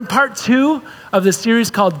part 2 of the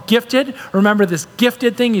series called Gifted. Remember this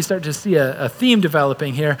gifted thing? You start to see a theme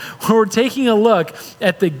developing here, where we're taking a look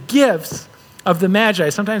at the gifts of the Magi,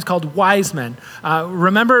 sometimes called wise men.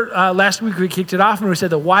 Remember last week we kicked it off and we said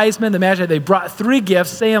the wise men, the Magi, they brought 3 gifts.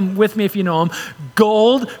 Say them with me if you know them.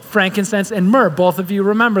 Gold, frankincense, and myrrh. Both of you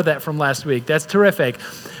remember that from last week. That's terrific.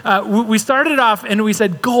 We started off and we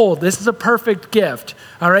said gold. This is a perfect gift,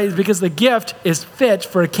 all right? Because the gift is fit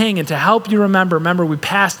for a king. And to help you remember we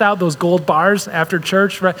passed out those gold bars after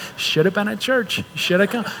church, right? Should have been at church. Should have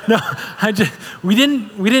come. No, we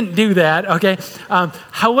didn't do that, okay?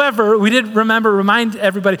 However, we did remind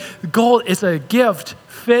everybody, gold is a gift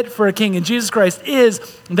fit for a king, and Jesus Christ is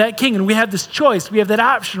that king, and we have this choice, we have that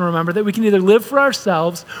option, remember, that we can either live for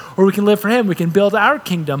ourselves or we can live for him. We can build our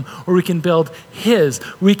kingdom or we can build his.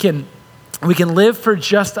 We can live for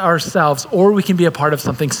just ourselves, or we can be a part of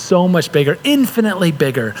something so much bigger, infinitely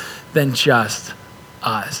bigger than just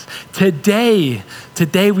us. Today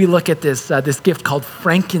we look at this gift called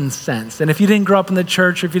frankincense. And if you didn't grow up in the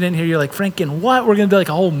church, or if you didn't hear, you're like, Franken, what? We're going to do like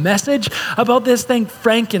a whole message about this thing,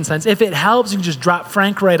 frankincense. If it helps, you can just drop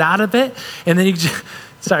Frank right out of it. And then you just,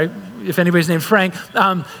 sorry, if anybody's named Frank,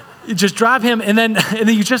 just drop him. And then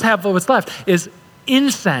you just have what's left is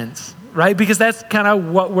incense. Right? Because that's kind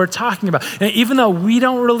of what we're talking about. And even though we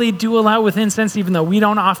don't really do a lot with incense, even though we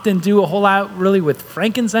don't often do a whole lot really with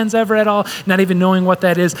frankincense ever at all, not even knowing what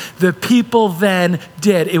that is, the people then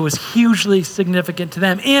did. It was hugely significant to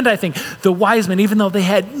them. And I think the wise men, even though they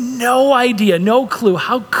had no idea, no clue,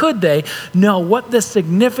 how could they know what the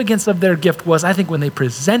significance of their gift was? I think when they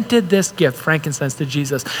presented this gift, frankincense, to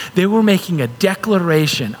Jesus, they were making a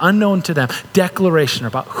declaration, unknown to them, declaration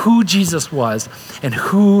about who Jesus was and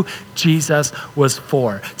who Jesus was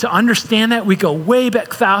for. To understand that, we go way back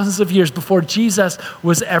thousands of years before Jesus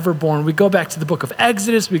was ever born. We go back to the book of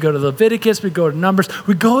Exodus, we go to Leviticus, we go to Numbers,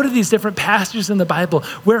 we go to these different passages in the Bible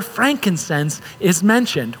where frankincense is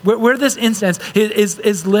mentioned, where this incense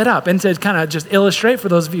is lit up. And to kind of just illustrate for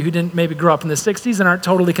those of you who didn't maybe grow up in the 60s and aren't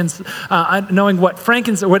totally knowing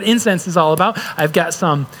what incense is all about, I've got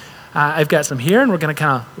some here, and we're going to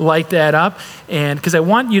kind of light that up, and because I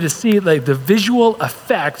want you to see like the visual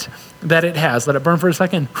effect that it has. Let it burn for a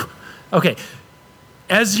second. Okay,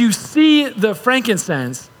 as you see the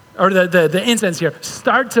frankincense or the incense here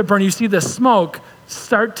start to burn, you see the smoke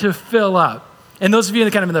start to fill up. And those of you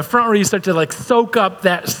kind of in the front row, you start to like soak up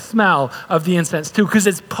that smell of the incense too, because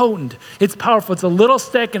it's potent, it's powerful, it's a little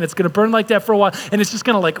stick, and it's going to burn like that for a while, and it's just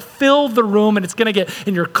going to like fill the room, and it's going to get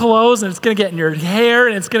in your clothes, and it's going to get in your hair,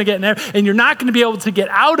 and it's going to get in there, and you're not going to be able to get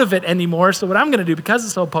out of it anymore. So what I'm going to do, because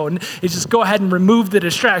it's so potent, is just go ahead and remove the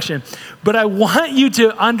distraction. But I want you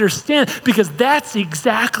to understand, because that's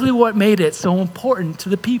exactly what made it so important to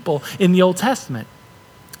the people in the Old Testament,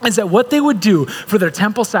 is that what they would do for their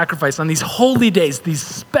temple sacrifice on these holy days, these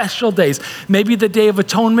special days, maybe the Day of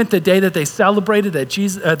Atonement, the day that they celebrated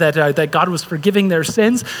that God was forgiving their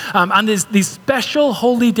sins, on these special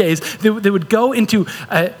holy days, they would go into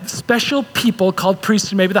a special people called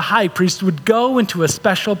priests, or maybe the high priest would go into a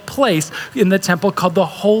special place in the temple called the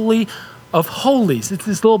Holy of Holies. It's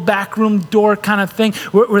this little back room door kind of thing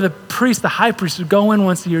where the high priest would go in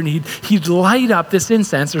once a year, and he'd light up this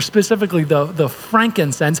incense, or specifically the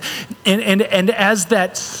frankincense, and as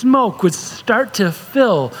that smoke would start to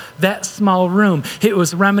fill that small room, it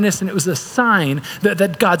was reminiscent, it was a sign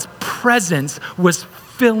that God's presence was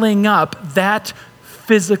filling up that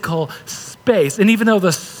physical space. And even though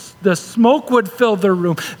the smoke would fill the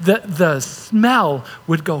room, the smell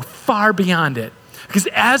would go far beyond it. Because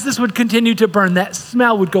as this would continue to burn, that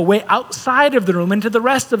smell would go way outside of the room, into the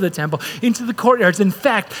rest of the temple, into the courtyards. In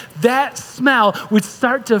fact, that smell would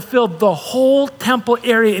start to fill the whole temple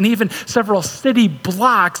area and even several city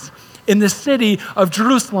blocks in the city of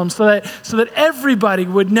Jerusalem, so that everybody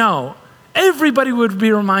would know, everybody would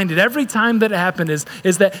be reminded every time that it happened is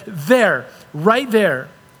that there, right there,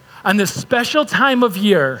 on this special time of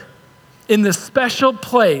year, in this special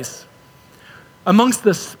place, amongst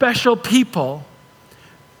the special people,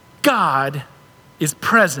 God is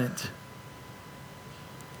present.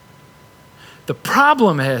 The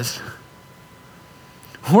problem is,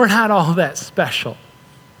 we're not all that special.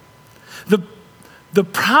 The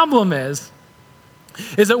problem is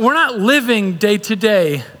that we're not living day to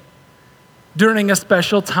day during a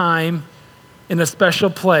special time in a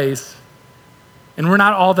special place, and we're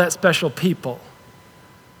not all that special people.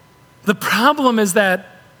 The problem is that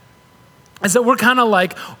we're kind of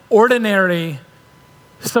like ordinary,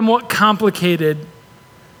 somewhat complicated,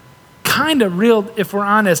 kind of real, if we're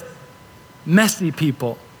honest, messy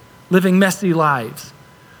people living messy lives.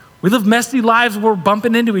 We live messy lives where we're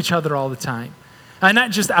bumping into each other all the time.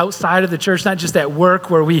 Not just outside of the church, not just at work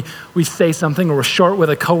where we say something or we're short with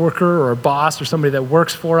a coworker or a boss or somebody that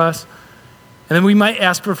works for us. And then we might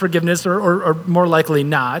ask for forgiveness or more likely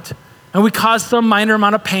not. And we cause some minor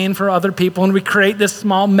amount of pain for other people and we create this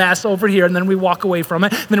small mess over here and then we walk away from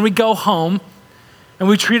it. And then we go home and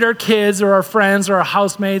we treat our kids or our friends or our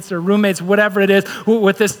housemates or roommates, whatever it is,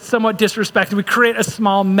 with this somewhat disrespect. And we create a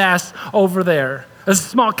small mess over there, a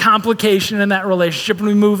small complication in that relationship, and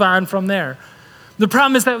we move on from there. The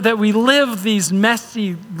problem is that we live these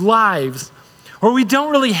messy lives where we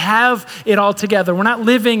don't really have it all together. We're not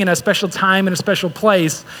living in a special time in a special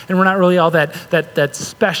place, and we're not really all that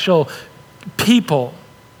special people.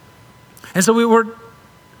 And so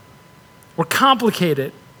we're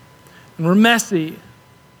complicated, and we're messy.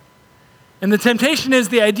 And the temptation is,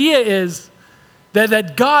 the idea is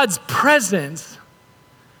that God's presence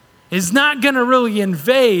is not going to really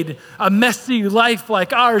invade a messy life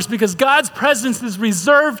like ours, because God's presence is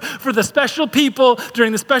reserved for the special people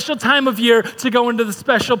during the special time of year to go into the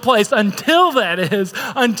special place until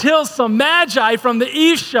some magi from the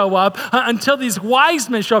east show up, until these wise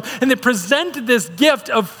men show up, and they presented this gift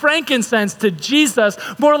of frankincense to Jesus,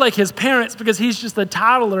 more like his parents, because he's just a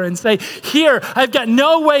toddler, and say, here, I've got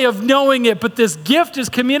no way of knowing it, but this gift is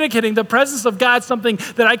communicating the presence of God, something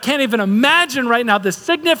that I can't even imagine right now. The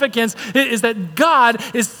significance is that God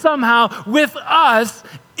is somehow with us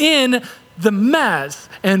in the mess.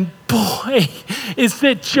 And boy, is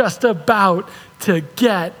it just about to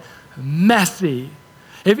get messy.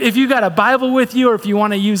 If you got a Bible with you, or if you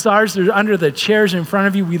want to use ours, they're under the chairs in front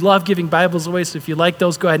of you. We love giving Bibles away, so if you like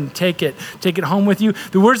those, go ahead and take it home with you.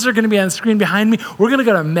 The words are going to be on the screen behind me. We're going to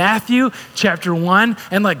go to Matthew chapter 1,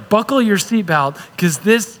 and buckle your seatbelt, because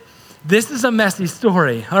this is a messy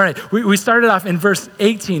story. All right, we started off in verse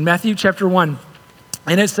 18, Matthew chapter 1,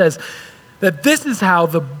 and it says that this is how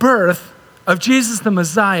the birth of Jesus the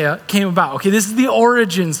Messiah came about. Okay, this is the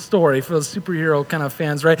origin story for the superhero kind of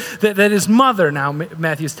fans, right? That his mother, now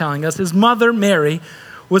Matthew's telling us, his mother, Mary,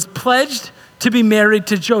 was pledged to be married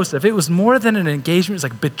to Joseph. It was more than an engagement. It was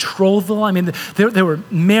like betrothal. I mean, they were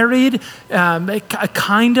married,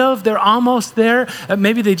 kind of. They're almost there.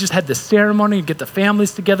 Maybe they just had the ceremony and get the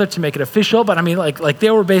families together to make it official. But I mean, like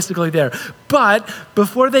they were basically there. But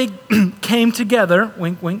before they came together,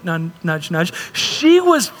 wink, wink, nudge, nudge, she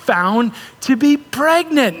was found to be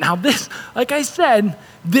pregnant. Now this, like I said,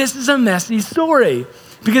 this is a messy story.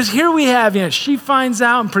 Because here we have, she finds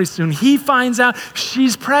out, and pretty soon he finds out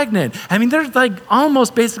she's pregnant. I mean, they're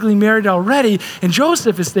almost basically married already. And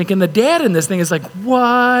Joseph is thinking, the dad in this thing is like,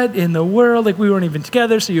 what in the world? We weren't even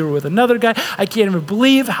together, so you were with another guy. I can't even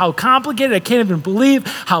believe how complicated. I can't even believe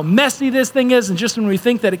how messy this thing is. And just when we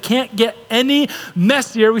think that it can't get any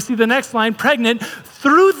messier, we see the next line, pregnant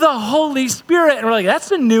through the Holy Spirit. And we're like,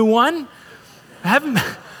 that's a new one. I haven't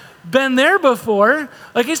been there before.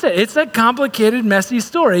 Like I said, it's a complicated, messy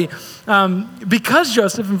story. Because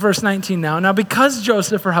Joseph, in verse 19 now, because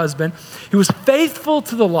Joseph, her husband, he was faithful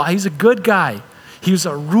to the law. He's a good guy. He was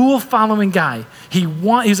a rule-following guy. He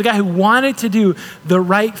was a guy who wanted to do the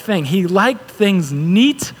right thing. He liked things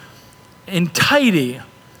neat and tidy.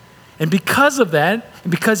 And because of that,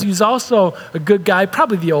 and because he was also a good guy,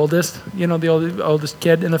 probably the oldest, the oldest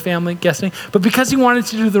kid in the family, guessing, but because he wanted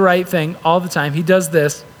to do the right thing all the time, he does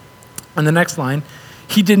this. On the next line,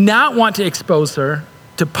 he did not want to expose her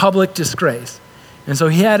to public disgrace. And so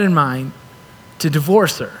he had in mind to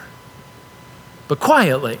divorce her, but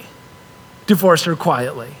quietly. Divorce her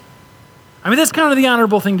quietly. I mean, that's kind of the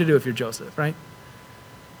honorable thing to do if you're Joseph, right?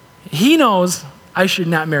 He knows I should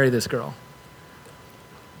not marry this girl.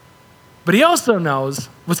 But he also knows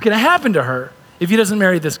what's going to happen to her if he doesn't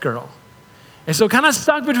marry this girl. And so kind of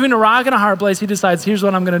stuck between a rock and a hard place, he decides, here's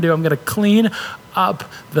what I'm going to do. I'm going to clean up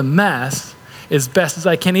the mess as best as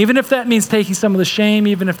I can. Even if that means taking some of the shame,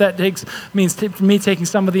 even if that means me taking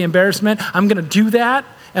some of the embarrassment, I'm going to do that.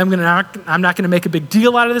 And I'm not going to make a big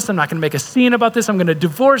deal out of this. I'm not going to make a scene about this. I'm going to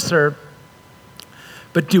divorce her,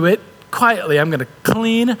 but do it quietly. I'm going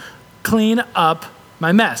to clean up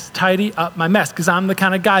my mess, tidy up my mess, because I'm the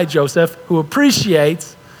kind of guy, Joseph, who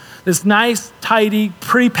appreciates this nice, tidy,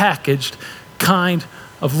 prepackaged kind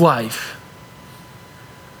of life.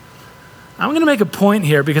 I'm going to make a point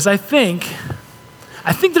here because I think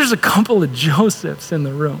there's a couple of Josephs in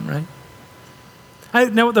the room, right?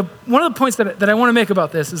 One of the points that I want to make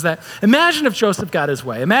about this is that imagine if Joseph got his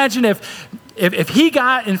way. Imagine if if he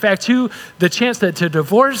got, in fact, the chance to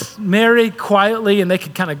divorce Mary quietly and they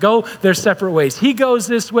could kind of go their separate ways. He goes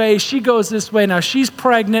this way, she goes this way. Now she's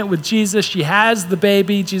pregnant with Jesus. She has the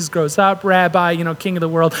baby. Jesus grows up, rabbi, king of the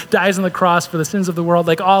world, dies on the cross for the sins of the world,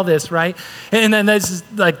 like all this, right? And then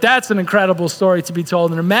that's an incredible story to be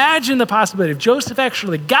told. And imagine the possibility if Joseph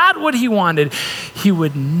actually got what he wanted, he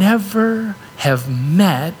would never have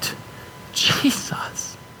met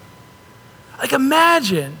Jesus. Like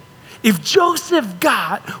imagine if Joseph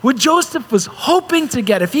got what Joseph was hoping to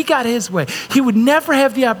get, if he got his way, he would never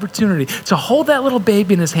have the opportunity to hold that little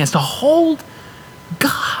baby in his hands, to hold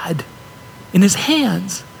God in his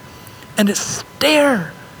hands and to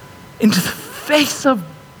stare into the face of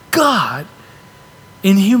God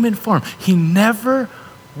in human form. He never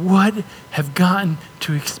would have gotten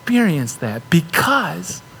to experience that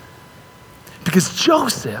because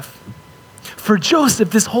for Joseph,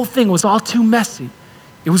 this whole thing was all too messy.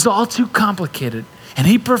 It was all too complicated. And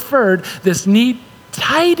he preferred this neat,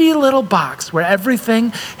 tidy little box where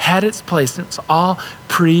everything had its place. It was all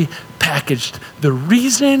pre-packaged. The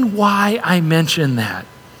reason why I mention that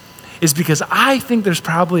is because I think there's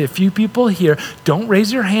probably a few people here, don't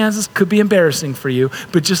raise your hands, this could be embarrassing for you,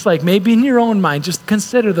 but just like maybe in your own mind, just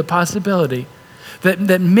consider the possibility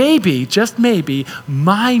that maybe, just maybe,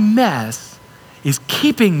 my mess is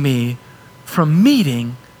keeping me from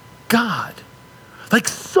meeting God. Like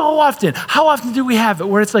so often, how often do we have it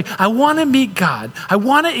where it's like, I want to meet God. I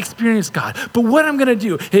want to experience God. But what I'm going to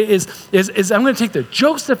do is I'm going to take the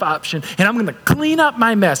Joseph option and I'm going to clean up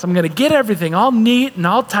my mess. I'm going to get everything all neat and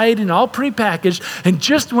all tight and all prepackaged. And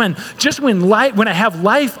just when I have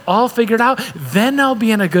life all figured out, then I'll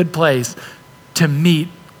be in a good place to meet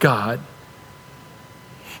God.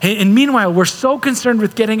 And meanwhile, we're so concerned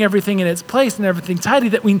with getting everything in its place and everything tidy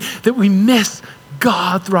that we miss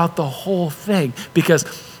God throughout the whole thing because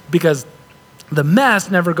the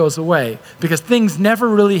mess never goes away, because things never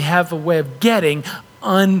really have a way of getting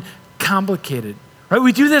uncomplicated. Right?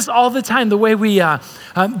 We do this all the time. The way we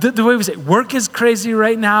say work is crazy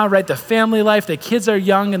right now, right? The family life, the kids are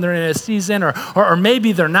young and they're in a season, or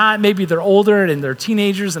maybe they're not. Maybe they're older and they're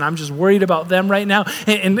teenagers, and I'm just worried about them right now.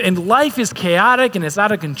 And life is chaotic and it's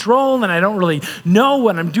out of control, and I don't really know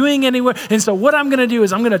what I'm doing anywhere. And so what I'm going to do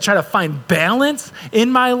is I'm going to try to find balance in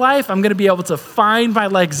my life. I'm going to be able to find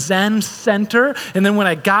my Zen center, and then when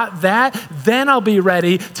I got that, then I'll be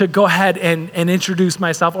ready to go ahead and introduce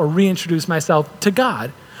myself or reintroduce myself to God.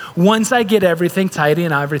 Once I get everything tidy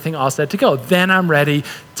and everything all set to go, then I'm ready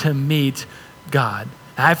to meet God.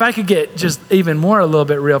 Now, if I could get just even more a little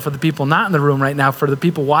bit real for the people not in the room right now, for the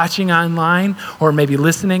people watching online or maybe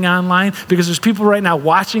listening online, because there's people right now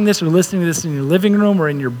watching this or listening to this in your living room or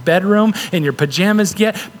in your bedroom, in your pajamas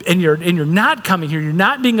and you're not coming here, you're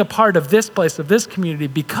not being a part of this place, of this community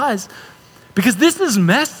because this is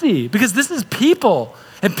messy, because this is people,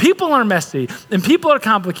 and people are messy, and people are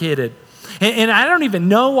complicated. And I don't even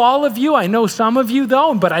know all of you. I know some of you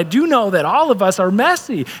though, but I do know that all of us are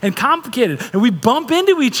messy and complicated, and we bump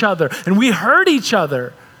into each other and we hurt each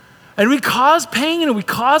other and we cause pain and we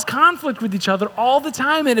cause conflict with each other all the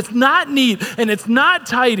time, and it's not neat and it's not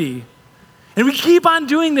tidy. And we keep on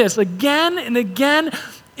doing this again and again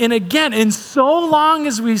and again. And so long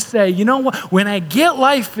as we say, you know what, when I get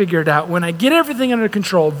life figured out, when I get everything under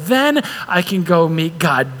control, then I can go meet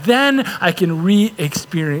God. Then I can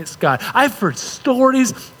re-experience God. I've heard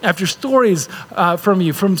stories after stories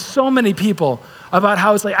from so many people about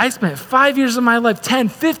how it's like, I spent 5 years of my life, 10,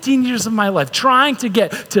 15 years of my life trying to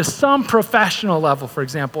get to some professional level, for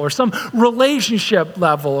example, or some relationship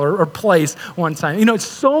level or place one time.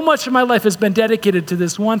 So much of my life has been dedicated to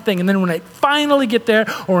this one thing. And then when I finally get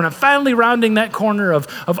there, or when I'm finally rounding that corner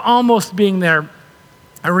of almost being there,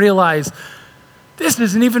 I realize this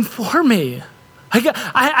isn't even for me.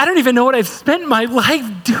 I don't even know what I've spent my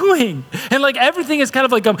life doing. And everything is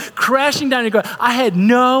kind of crashing down. You go, I had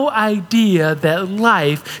no idea that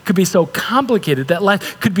life could be so complicated, that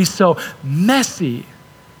life could be so messy.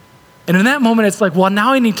 And in that moment, it's well,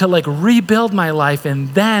 now I need to rebuild my life, and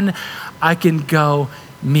then I can go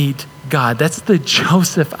meet God. That's the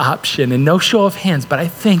Joseph option, and no show of hands, but I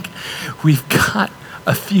think we've got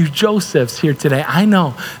a few Josephs here today. I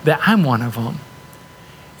know that I'm one of them.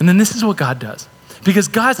 And then this is what God does. Because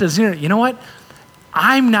God says, you know what?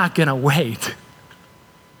 I'm not going to wait.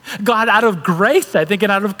 God, out of grace, I think,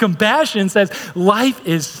 and out of compassion, says life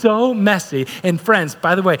is so messy. And friends,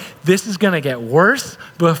 by the way, this is going to get worse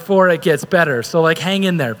before it gets better. So hang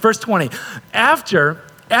in there. Verse 20, after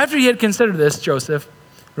he had considered this, Joseph,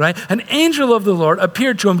 right, an angel of the Lord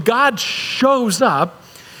appeared to him. God shows up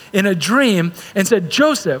in a dream and said,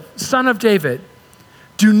 Joseph, son of David,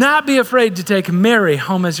 do not be afraid to take Mary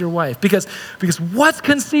home as your wife, because what's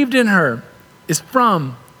conceived in her is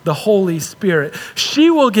from the Holy Spirit.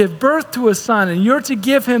 She will give birth to a son, and you're to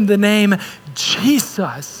give him the name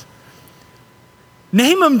Jesus.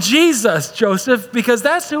 Name him Jesus, Joseph, because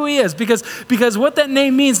that's who he is. Because what that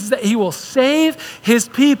name means is that he will save his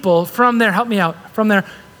people from their, help me out, from their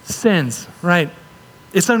sins, right?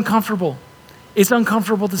 It's uncomfortable. It's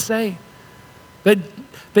uncomfortable to say. That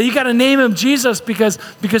you got to name him Jesus because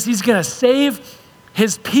he's going to save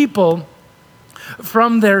his people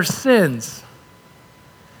from their sins.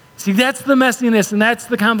 See, that's the messiness and that's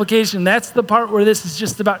the complication. That's the part where this is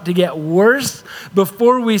just about to get worse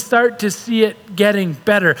before we start to see it getting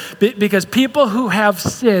better. Because people who have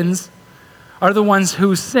sins are the ones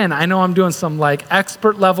who sin. I know I'm doing some like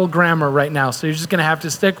expert level grammar right now, so you're just gonna have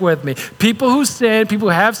to stick with me. People who sin, people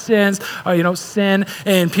who have sins, are, sin,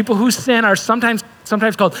 and people who sin are sometimes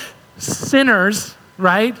called sinners,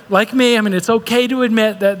 right? Like me, I mean, it's okay to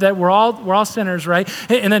admit that we're all sinners, right?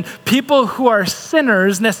 And then people who are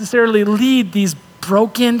sinners necessarily lead these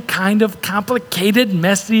broken, kind of complicated,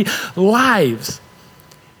 messy lives.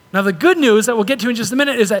 Now, the good news that we'll get to in just a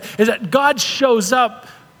minute is that God shows up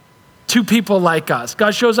to people like us.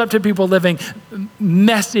 God shows up to people living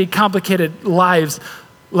messy, complicated lives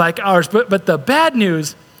like ours. But the bad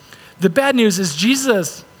news is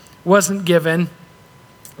Jesus wasn't given.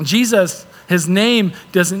 Jesus, his name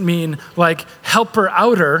doesn't mean like helper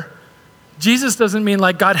outer. Jesus doesn't mean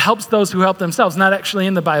like God helps those who help themselves. Not actually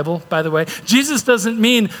in the Bible, by the way. Jesus doesn't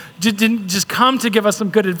mean didn't just come to give us some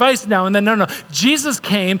good advice now and then. No. Jesus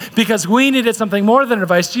came because we needed something more than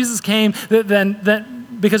advice. Jesus came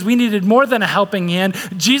because we needed more than a helping hand.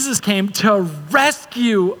 Jesus came to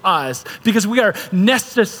rescue us because we are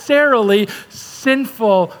necessarily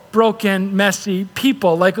sinful, broken, messy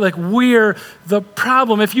people. Like we're the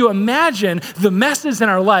problem. If you imagine the messes in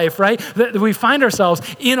our life, right, that we find ourselves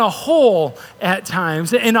in a hole at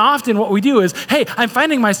times. And often what we do is, hey, I'm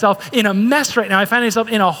finding myself in a mess right now. I find myself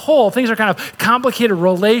in a hole. Things are kind of complicated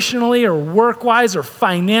relationally or work-wise or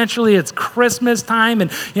financially. It's Christmas time.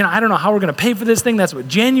 And, I don't know how we're going to pay for this thing. That's what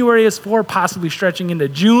January is for, possibly stretching into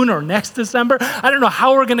June or next December. I don't know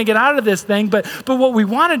how we're going to get out of this thing. But what we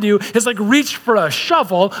want to do is like reach for a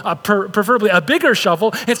shovel, preferably a bigger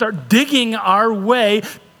shovel, and start digging our way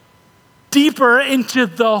deeper into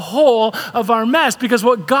the hole of our mess. Because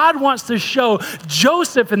what God wants to show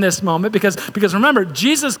Joseph in this moment, because remember,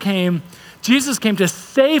 Jesus came to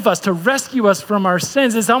save us, to rescue us from our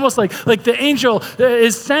sins. It's almost like the angel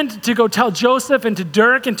is sent to go tell Joseph and to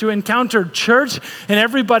Dirk and to Encounter Church and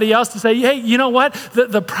everybody else to say, hey, you know what?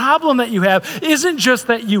 The problem that you have isn't just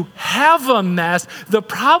that you have a mess. The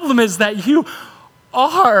problem is that you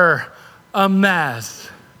are a mess.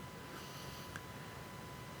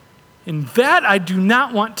 And that I do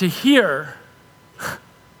not want to hear.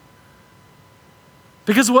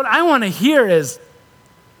 Because what I want to hear is,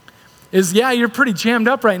 yeah, you're pretty jammed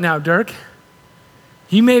up right now, Dirk.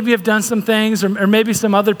 You maybe have done some things, or maybe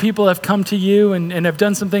some other people have come to you and have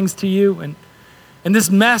done some things to you, and this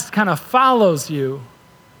mess kind of follows you.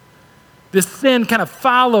 This sin kind of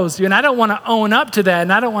follows you, and I don't want to own up to that,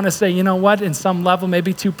 and I don't want to say, you know what, in some level,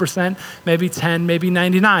 maybe 2%, maybe 10, maybe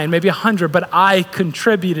 99, maybe 100, but I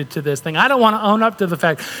contributed to this thing. I don't want to own up to the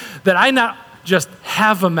fact that I not just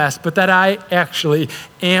have a mess, but that I actually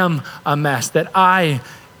am a mess, that I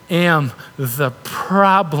am the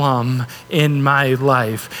problem in my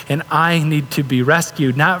life, and I need to be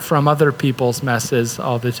rescued, not from other people's messes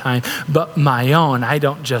all the time, but my own. I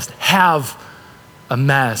don't just have a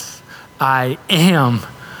mess. I am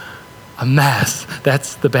a mess.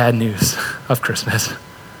 That's the bad news of Christmas.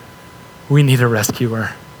 We need a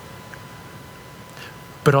rescuer.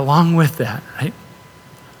 But along with that, right,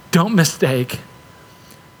 don't mistake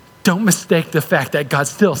the fact that God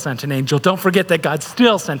still sent an angel. Don't forget that God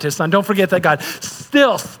still sent his son. Don't forget that God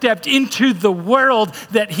still stepped into the world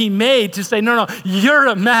that he made to say, no, you're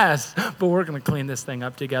a mess, but we're going to clean this thing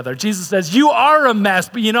up together. Jesus says, you are a mess,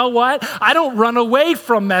 but you know what? I don't run away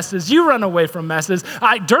from messes. You run away from messes.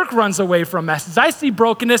 Dirk runs away from messes. I see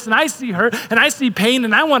brokenness and I see hurt and I see pain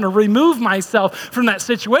and I want to remove myself from that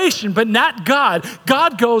situation, but not God.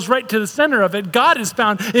 God goes right to the center of it. God is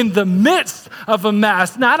found in the midst of a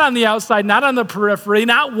mess, not on the outside, not on the periphery,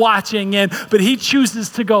 not watching in, but he chooses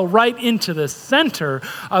to go right into the center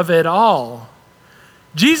of it all.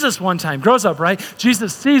 Jesus one time grows up, right?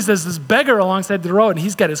 Jesus sees there's this beggar alongside the road, and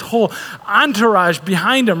he's got his whole entourage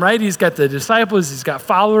behind him, right? He's got the disciples, he's got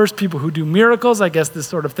followers, people who do miracles. I guess this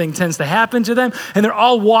sort of thing tends to happen to them. And they're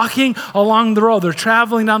all walking along the road. They're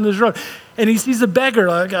traveling down this road. And he sees a beggar,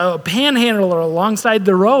 like a panhandler alongside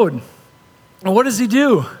the road. And what does he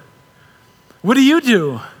do? What do you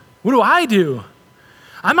do? What do I do?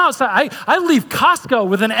 I'm outside. I leave Costco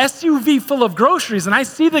with an SUV full of groceries, and I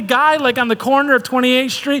see the guy like on the corner of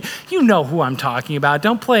 28th Street. You know who I'm talking about.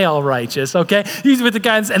 Don't play all righteous, okay? He's with the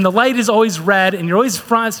guy, and the light is always red, and you're always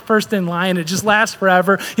first in line. It just lasts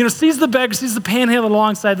forever. Sees the beggar, sees the panhandler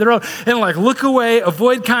alongside the road, and like look away,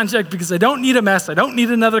 avoid contact because I don't need a mess. I don't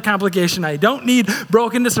need another complication. I don't need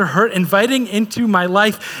brokenness or hurt inviting into my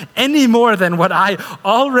life any more than what I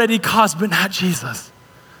already caused, but not Jesus.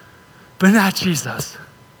 But not Jesus.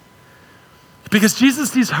 Because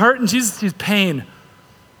Jesus sees hurt and Jesus sees pain,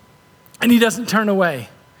 and he doesn't turn away.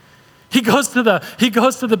 He goes to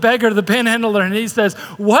the beggar, the panhandler, and he says,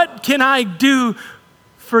 "What can I do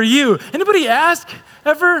for you?" Anybody ask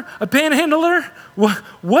ever a panhandler?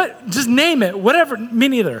 What? Just name it. Whatever. Me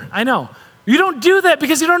neither. I know. You don't do that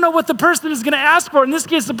because you don't know what the person is going to ask for. In this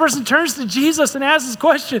case, the person turns to Jesus and asks this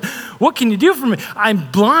question, "What can you do for me? I'm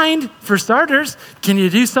blind, for starters. Can you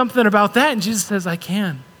do something about that?" And Jesus says, "I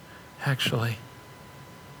can, actually."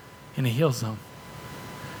 And he heals them.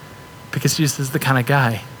 Because Jesus is the kind of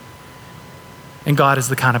guy, and God is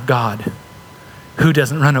the kind of God who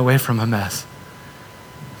doesn't run away from a mess.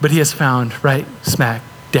 But he has found right smack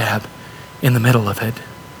dab in the middle of it.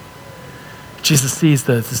 Jesus sees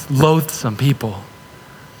this loathsome people,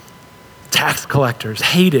 tax collectors,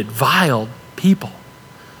 hated, vile people,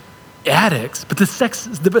 addicts, but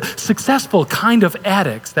the successful kind of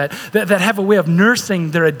addicts that have a way of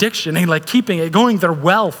nursing their addiction and like keeping it going, their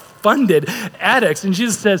well-funded addicts. And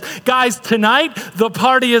Jesus says, "Guys, tonight the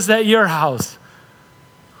party is at your house.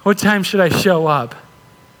 What time should I show up?"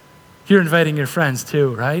 You're inviting your friends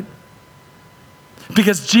too, right?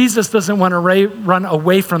 Because Jesus doesn't want to run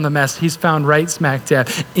away from the mess. He's found right smack dab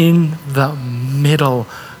in the middle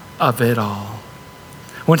of it all.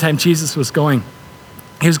 One time Jesus was going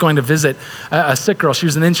to visit a sick girl. She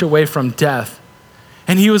was an inch away from death.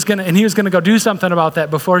 And he was gonna go do something about that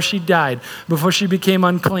before she died, before she became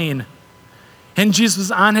unclean. And Jesus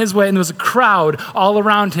was on his way, and there was a crowd all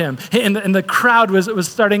around him. And the crowd was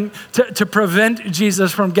starting to prevent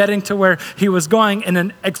Jesus from getting to where he was going in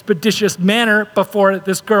an expeditious manner before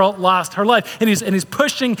this girl lost her life. And he's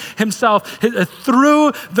pushing himself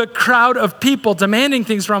through the crowd of people, demanding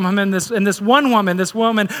things from him. And this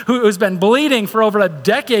woman who's been bleeding for over a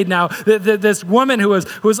decade now, this woman who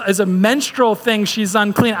is a menstrual thing, she's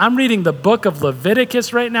unclean. I'm reading the book of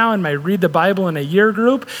Leviticus right now in my Read the Bible in a Year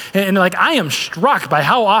group. And like, I am struck by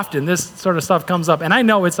how often this sort of stuff comes up. And I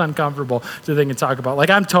know it's uncomfortable to think and talk about. Like,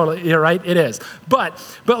 you're right, it is. But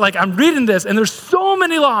like, I'm reading this, and there's so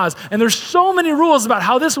many laws, and there's so many rules about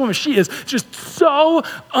how this woman, she is just so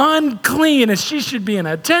unclean, and she should be in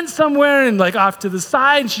a tent somewhere and like off to the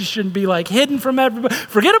side, and she shouldn't be like hidden from everybody.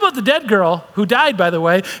 Forget about the dead girl who died, by the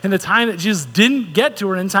way, in the time that Jesus didn't get to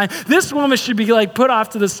her in time. This woman should be like put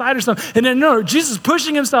off to the side or something. And then no, Jesus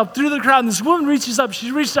pushing himself through the crowd, and this woman reaches up,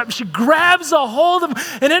 she grabs a hold of him,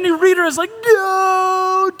 and any reader is like,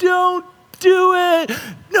 "No, don't do it."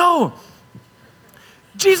 No.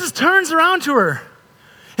 Jesus turns around to her,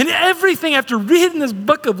 and everything after reading this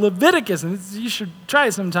book of Leviticus, and you should try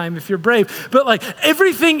it sometime if you're brave, but like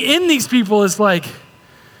everything in these people is like,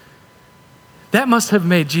 that must have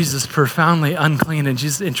made Jesus profoundly unclean. And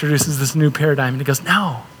Jesus introduces this new paradigm, and he goes,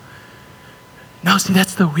 no, see,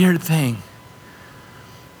 that's the weird thing.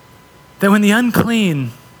 That when the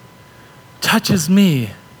unclean touches me,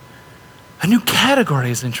 a new category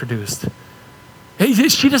is introduced.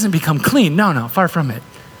 She doesn't become clean. No, far from it.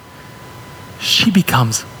 She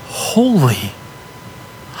becomes holy.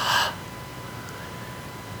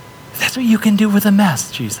 That's what you can do with a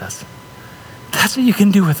mess, Jesus. That's what you can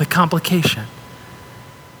do with a complication.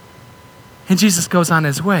 And Jesus goes on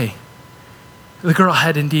his way. The girl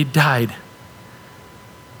had indeed died.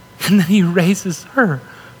 And then he raises her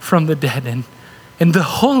from the dead, and the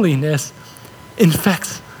holiness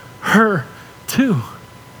infects her too.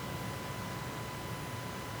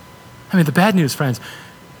 I mean, the bad news, friends,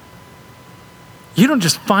 you don't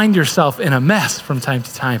just find yourself in a mess from time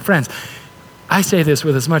to time. Friends, I say this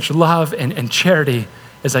with as much love and charity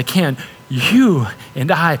as I can. You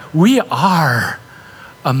and I, we are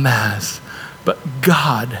a mess, but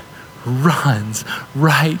God runs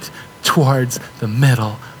right towards the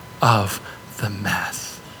middle of the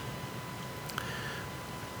mess.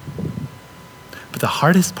 But the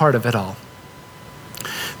hardest part of it all,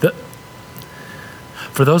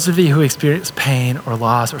 for those of you who experience pain or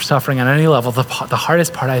loss or suffering on any level, the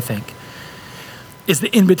hardest part, I think, is the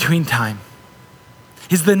in-between time,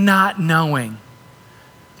 is the not knowing.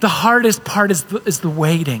 The hardest part is the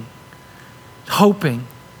waiting, hoping,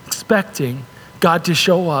 expecting God to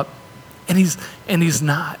show up and he's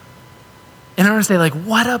not. And I want to say, like,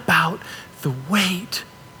 what about the wait?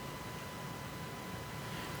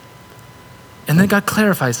 And then God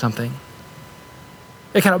clarifies something.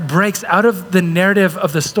 It kind of breaks out of the narrative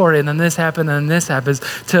of the story, and then this happened, and then this happens,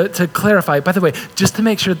 to clarify. By the way, just to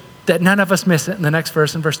make sure that none of us miss it in the next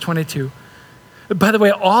verse, in verse 22. By the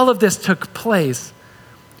way, all of this took place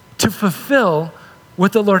to fulfill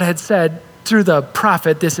what the Lord had said through the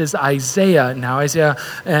prophet. This is Isaiah. Now, Isaiah,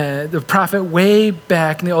 the prophet way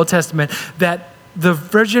back in the Old Testament, that the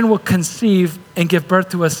virgin will conceive and give birth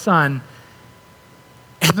to a son,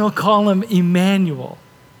 and they'll call him Emmanuel.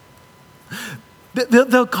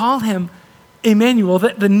 They'll call him Emmanuel,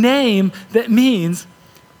 the names that means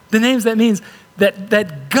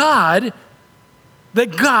that God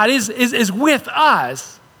is with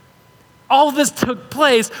us. All this took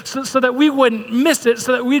place so that we wouldn't miss it,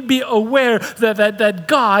 so that we'd be aware that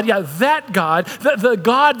God, the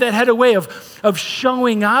God that had a way of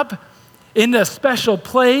showing up in a special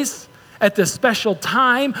place, at the special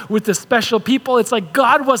time, with the special people. It's like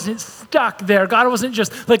God wasn't stuck there. God wasn't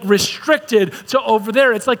just like restricted to over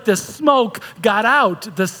there. It's like the smoke got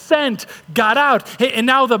out, the scent got out. And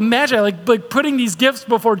now the Magi, like putting these gifts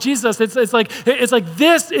before Jesus, it's like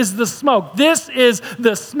this is the smoke. This is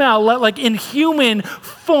the smell, like in human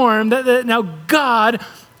form, that now God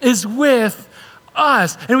is with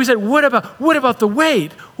us. And we said, what about the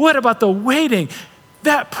wait? What about the waiting?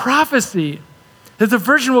 That prophecy that the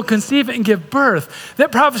virgin will conceive and give birth.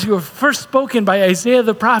 That prophecy was first spoken by Isaiah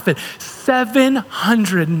the prophet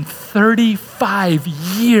 735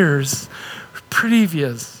 years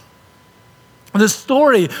previous. The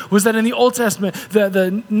story was that in the Old Testament,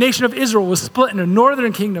 the nation of Israel was split into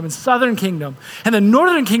northern kingdom and southern kingdom. And the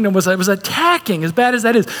northern kingdom was attacking, as bad as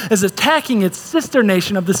that is attacking its sister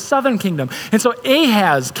nation of the southern kingdom. And so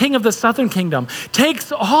Ahaz, king of the southern kingdom,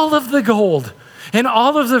 takes all of the gold and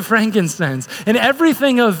all of the frankincense and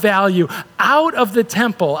everything of value out of the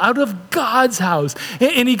temple, out of God's house.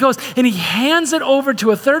 And he goes and he hands it over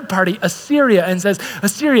to a third party, Assyria, and says,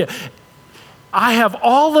 Assyria, I have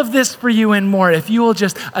all of this for you and more if you will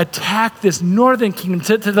just attack this northern kingdom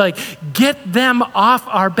to like get them off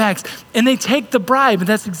our backs. And they take the bribe, and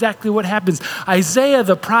that's exactly what happens. Isaiah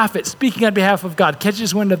the prophet, speaking on behalf of God,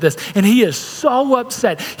 catches wind of this, and he is so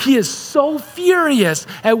upset. He is so furious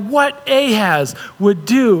at what Ahaz would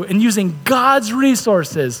do in using God's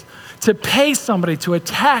resources to pay somebody to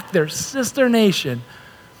attack their sister nation.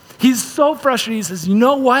 He's so frustrated. He says, you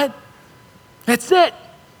know what? That's it.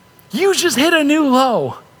 You just hit a new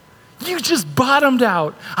low. You just bottomed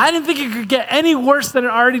out. I didn't think it could get any worse than it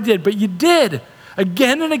already did, but you did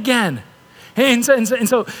again and again. And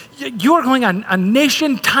so you're going on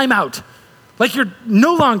nation timeout. Like you're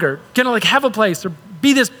no longer going to like have a place or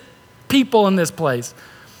be this people in this place.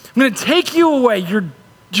 I'm going to take you away.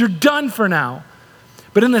 You're done for now.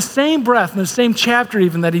 But in the same breath, in the same chapter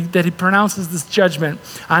even that he pronounces this judgment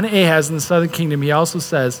on Ahaz in the southern kingdom, he also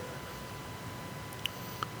says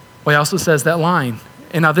that line.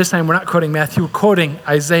 And now this time we're not quoting Matthew, we're quoting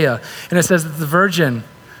Isaiah. And it says that the virgin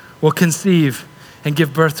will conceive and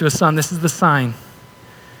give birth to a son. This is the sign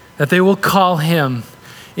that they will call him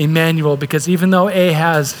Emmanuel, because even though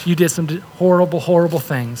Ahaz, you did some horrible, horrible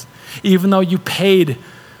things, even though you paid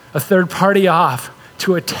a third party off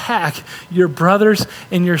to attack your brothers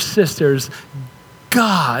and your sisters,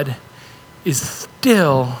 God is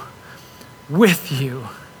still with you.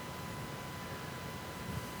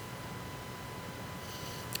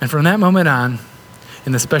 And from that moment on,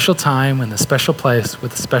 in the special time, in the special place,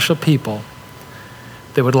 with the special people,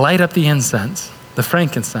 they would light up the incense, the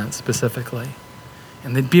frankincense specifically,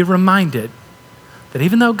 and they'd be reminded that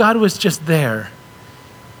even though God was just there,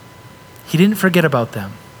 he didn't forget about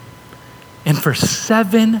them. And for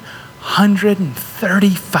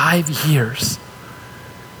 735 years,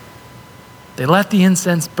 they let the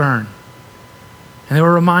incense burn. And they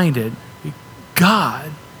were reminded, God,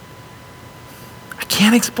 I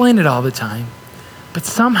can't explain it all the time, but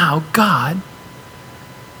somehow God,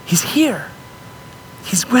 he's here.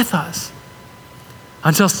 He's with us.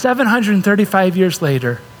 Until 735 years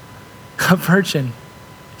later, a virgin,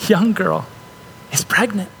 young girl, is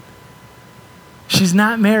pregnant. She's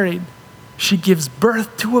not married. She gives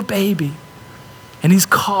birth to a baby, and he's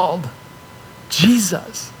called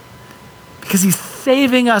Jesus because he's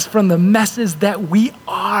saving us from the messes that we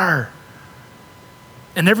are.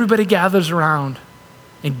 And everybody gathers around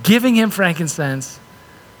and giving him frankincense,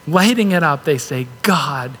 lighting it up. They say,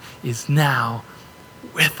 God is now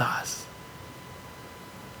with us.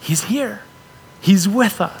 He's here. He's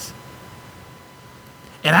with us.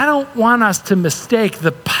 And I don't want us to mistake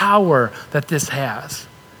the power that this has.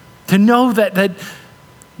 to know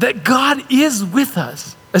that God is with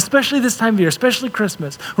us, especially this time of year, especially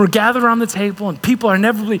Christmas. We're gathered around the table and people are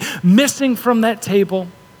inevitably missing from that table,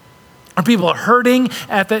 or people are hurting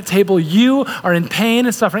at that table. You are in pain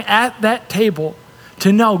and suffering at that table,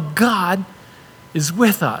 to know God is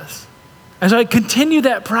with us. And so I continue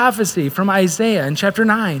that prophecy from Isaiah in chapter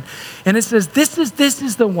 9. And it says, this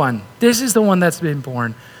is the one that's been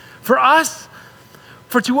born. For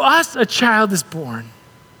to us a child is born.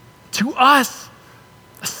 To us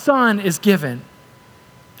a son is given.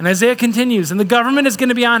 And Isaiah continues, and the government is going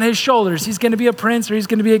to be on his shoulders. He's going to be a prince, or he's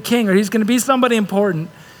going to be a king, or he's going to be somebody important.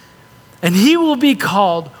 And he will be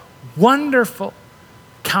called Wonderful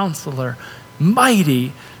Counselor,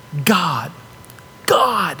 Mighty God.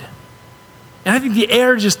 God. And I think the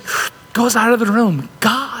air just goes out of the room.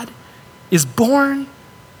 God is born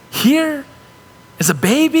here as a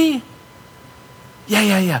baby.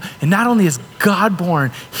 Yeah. And not only is God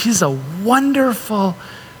born, he's a wonderful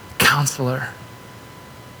counselor.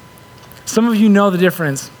 Some of you know the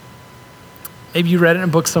difference. Maybe you read it in a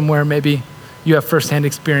book somewhere. Maybe you have firsthand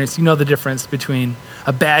experience. You know the difference between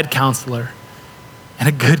a bad counselor and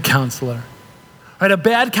a good counselor. Right, a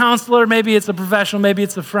bad counselor, maybe it's a professional, maybe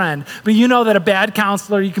it's a friend. But you know that a bad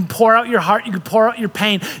counselor, you can pour out your heart, you can pour out your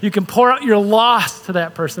pain, you can pour out your loss to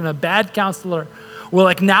that person. A bad counselor will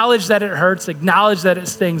acknowledge that it hurts, acknowledge that it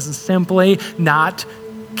stings, and simply not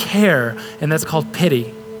care. And that's called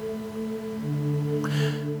pity.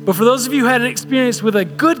 But for those of you who had an experience with a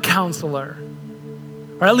good counselor,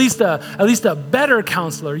 or at least a better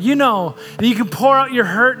counselor, you know that you can pour out your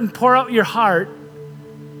hurt and pour out your heart.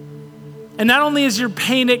 And not only is your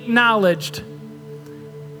pain acknowledged,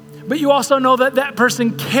 but you also know that that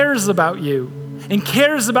person cares about you and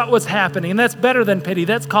cares about what's happening. And that's better than pity.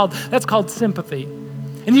 That's called sympathy.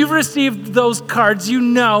 And you've received those cards. You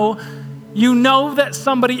know that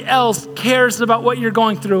somebody else cares about what you're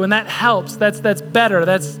going through, and that helps. That's better.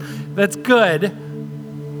 That's good.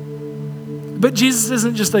 But Jesus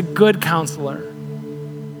isn't just a good counselor.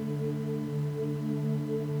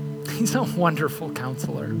 He's a wonderful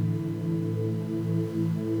counselor.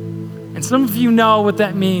 And some of you know what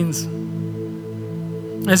that means,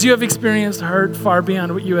 as you have experienced hurt far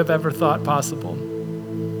beyond what you have ever thought possible.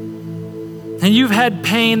 And you've had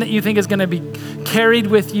pain that you think is going to be carried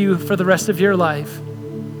with you for the rest of your life.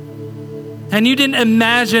 And you didn't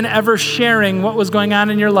imagine ever sharing what was going on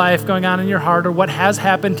in your life, going on in your heart, or what has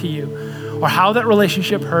happened to you, or how that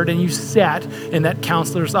relationship hurt, and you sat in that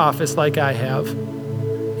counselor's office like I have.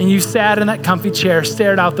 And you sat in that comfy chair,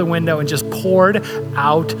 stared out the window, and just poured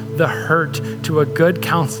out the hurt to a good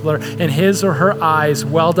counselor, and his or her eyes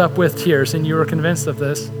welled up with tears, and you were convinced of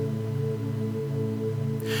this.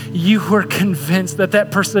 You were convinced that that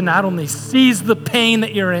person not only sees the pain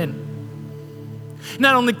that you're in,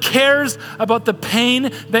 not only cares about the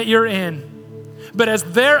pain that you're in, but as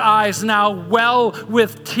their eyes now well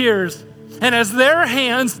with tears, and as their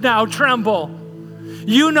hands now tremble,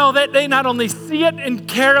 you know that they not only see it and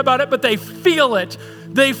care about it, but they feel it.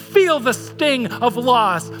 They feel the sting of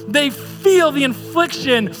loss. They feel the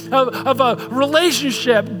infliction of a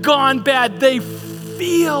relationship gone bad. They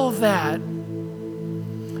feel that.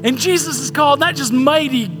 And Jesus is called not just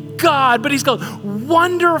mighty God, but he's called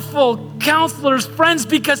wonderful counselors, friends,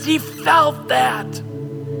 because he felt that.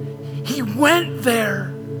 He went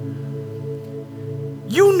there.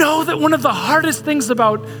 You know that one of the hardest things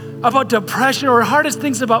about depression, or hardest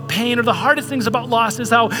things about pain, or the hardest things about loss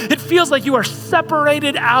is how it feels like you are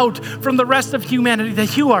separated out from the rest of humanity,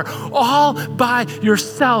 that you are all by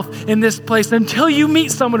yourself in this place until you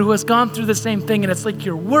meet someone who has gone through the same thing, and it's like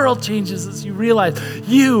your world changes as you realize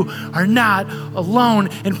you are not alone.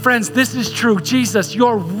 And friends, this is true. Jesus,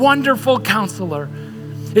 your wonderful counselor,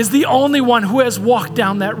 is the only one who has walked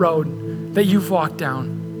down that road that you've walked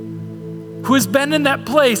down, who has been in that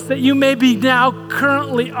place that you maybe now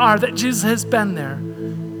currently are, that Jesus has been there.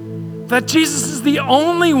 That Jesus is the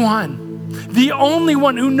only one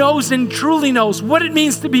who knows and truly knows what it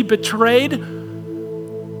means to be betrayed,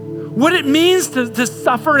 what it means to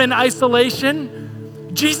suffer in isolation.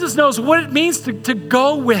 Jesus knows what it means to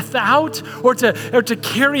go without, or to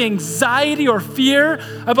carry anxiety or fear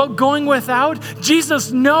about going without.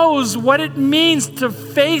 Jesus knows what it means to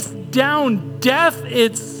face down death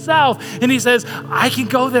itself. And he says, I can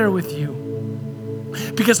go there with you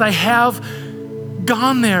because I have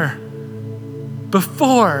gone there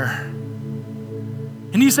before.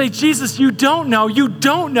 And you say, Jesus, you don't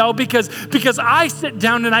know because I sit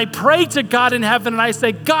down and I pray to God in heaven and I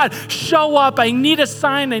say, God, show up. I need a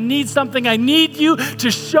sign. I need something. I need you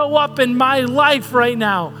to show up in my life right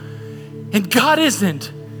now. And God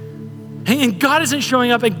isn't. And God isn't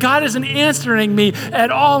showing up and God isn't answering me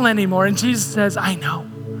at all anymore. And Jesus says, I know.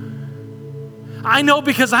 I know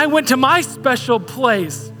because I went to my special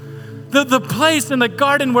place. The place in the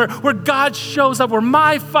garden where God shows up, where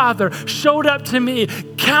my Father showed up to me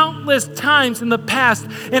countless times in the past.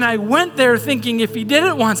 And I went there thinking if he did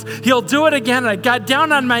it once, he'll do it again. And I got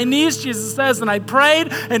down on my knees, Jesus says, and I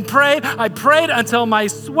prayed and prayed. I prayed until my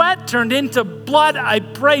sweat turned into blood. I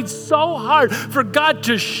prayed so hard for God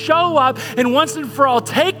to show up and once and for all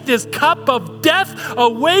take this cup of death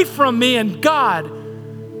away from me. And God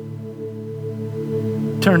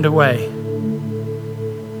turned away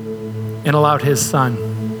and allowed his son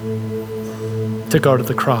to go to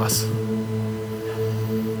the cross.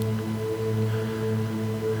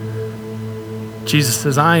 Jesus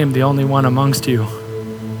says, I am the only one amongst you.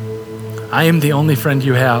 I am the only friend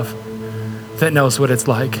you have that knows what it's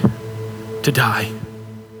like to die.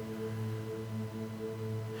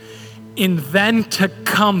 And then to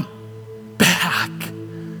come back.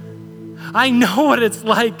 I know what it's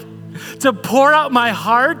like to pour out my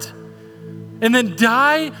heart and then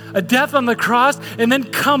die a death on the cross, and then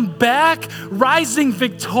come back rising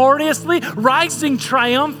victoriously, rising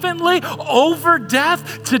triumphantly over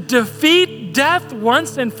death to defeat death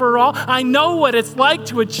once and for all. I know what it's like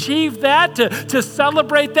to achieve that, to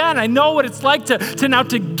celebrate that. And I know what it's like to now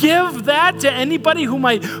to give that to anybody who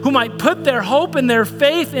might put their hope and their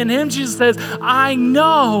faith in him. Jesus says, I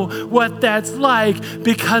know what that's like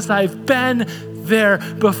because I've been there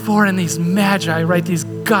before. And these magi, right, these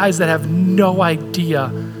guys that have no idea,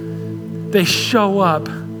 they show up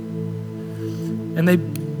and they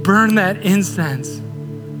burn that incense.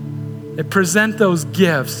 They present those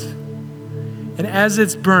gifts. And as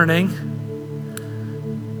it's burning,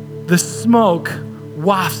 the smoke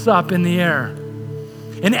wafts up in the air.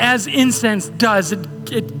 And as incense does,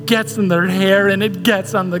 it gets in their hair and it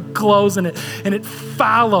gets on the clothes and it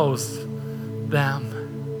follows them.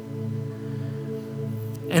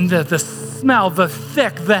 And the smell, the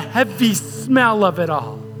thick, the heavy smell of it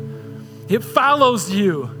all, it follows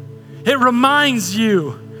you. It reminds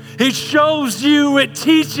you. It shows you. It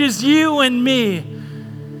teaches you and me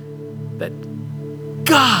that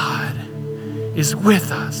God is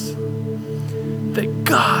with us. That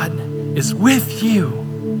God is with you.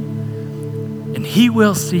 And he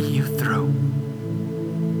will see you through.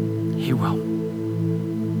 He will.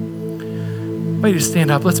 I want you to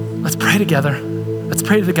stand up. Let's pray together. Let's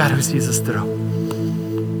pray to the God who sees us through.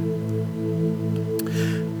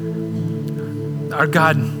 Our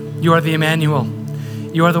God, you are the Emmanuel.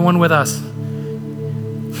 You are the one with us.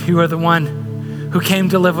 You are the one who came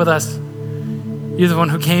to live with us. You're the one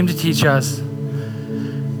who came to teach us.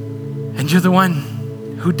 And you're the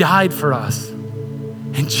one who died for us.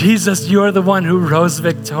 And Jesus, you're the one who rose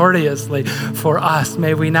victoriously for us.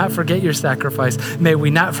 May we not forget your sacrifice. May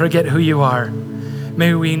we not forget who you are.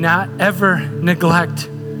 May we not ever neglect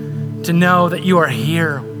to know that you are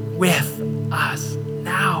here with us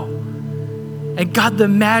now. And God, the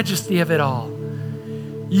majesty of it all.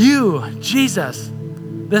 You, Jesus,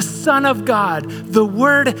 the Son of God, the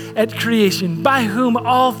Word at creation, by whom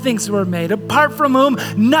all things were made, apart from whom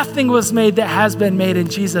nothing was made that has been made in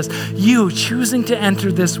Jesus. You choosing to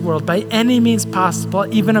enter this world by any means possible,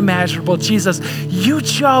 even imaginable. Jesus, you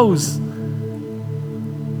chose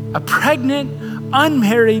a pregnant,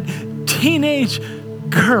 unmarried, teenage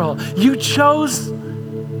girl. You chose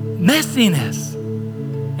messiness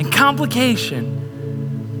and complication.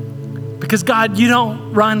 Because God, you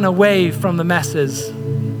don't run away from the messes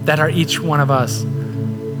that are each one of us.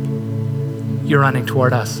 You're running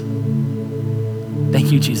toward us.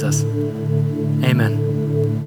 Thank you, Jesus. Amen.